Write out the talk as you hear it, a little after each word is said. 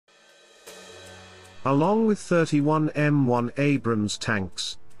Along with 31 M1 Abrams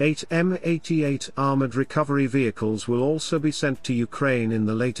tanks, 8 M88 armored recovery vehicles will also be sent to Ukraine in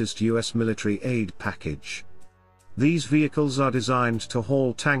the latest US military aid package. These vehicles are designed to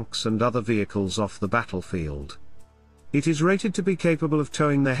haul tanks and other vehicles off the battlefield. It is rated to be capable of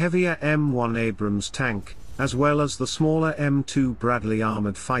towing the heavier M1 Abrams tank, as well as the smaller M2 Bradley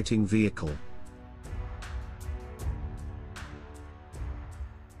armored fighting vehicle.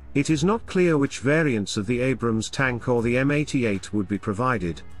 It is not clear which variants of the Abrams tank or the M88 would be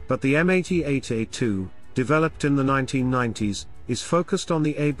provided, but the M88A2, developed in the 1990s, is focused on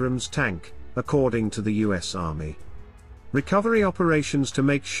the Abrams tank, according to the US Army. Recovery operations to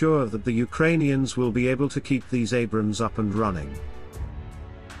make sure that the Ukrainians will be able to keep these Abrams up and running.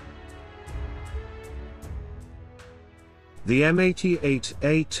 The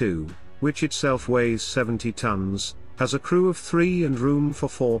M88A2, which itself weighs 70 tons, has a crew of 3 and room for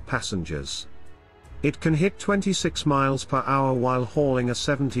 4 passengers. It can hit 26 miles per hour while hauling a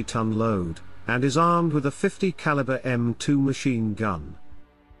 70-ton load, and is armed with a 50 caliber M2 machine gun.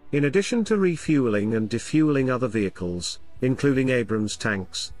 In addition to refueling and defueling other vehicles, including Abrams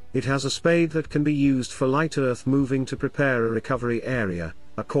tanks, it has a spade that can be used for light earth moving to prepare a recovery area,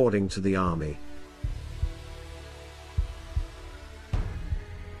 according to the Army.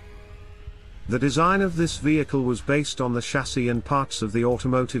 The design of this vehicle was based on the chassis and parts of the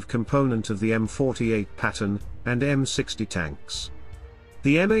automotive component of the M48 Patton and M60 tanks.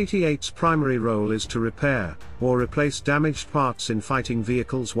 The M88's primary role is to repair or replace damaged parts in fighting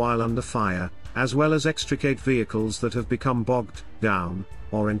vehicles while under fire, as well as extricate vehicles that have become bogged down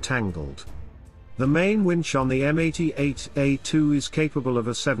or entangled. The main winch on the M88A2 is capable of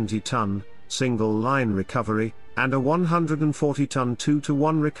a 70-ton, single-line recovery, and a 140-ton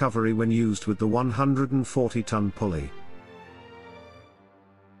 2-to-1 recovery when used with the 140-ton pulley.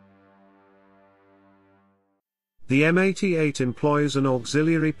 The M88 employs an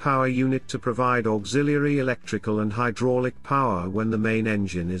auxiliary power unit to provide auxiliary electrical and hydraulic power when the main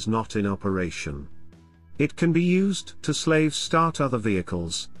engine is not in operation. It can be used to slave start other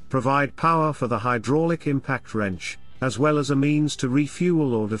vehicles, provide power for the hydraulic impact wrench, as well as a means to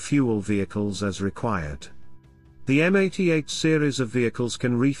refuel or defuel vehicles as required. The M88 series of vehicles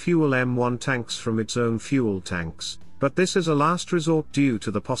can refuel M1 tanks from its own fuel tanks, but this is a last resort due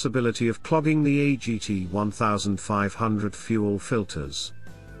to the possibility of clogging the AGT 1500 fuel filters.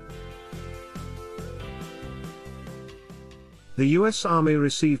 The US Army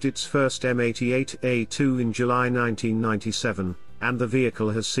received its first M88A2 in July 1997, and the vehicle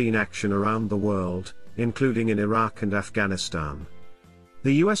has seen action around the world, including in Iraq and Afghanistan.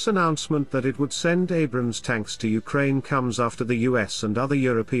 The US announcement that it would send Abrams tanks to Ukraine comes after the US and other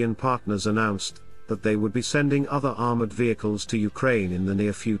European partners announced that they would be sending other armored vehicles to Ukraine in the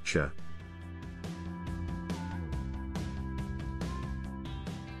near future.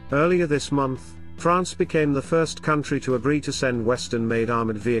 Earlier this month, France became the first country to agree to send Western-made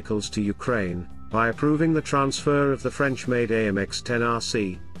armored vehicles to Ukraine, by approving the transfer of the French-made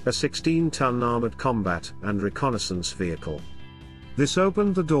AMX-10RC, a 16-ton armored combat and reconnaissance vehicle. This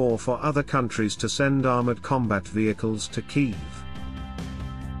opened the door for other countries to send armored combat vehicles to Kyiv.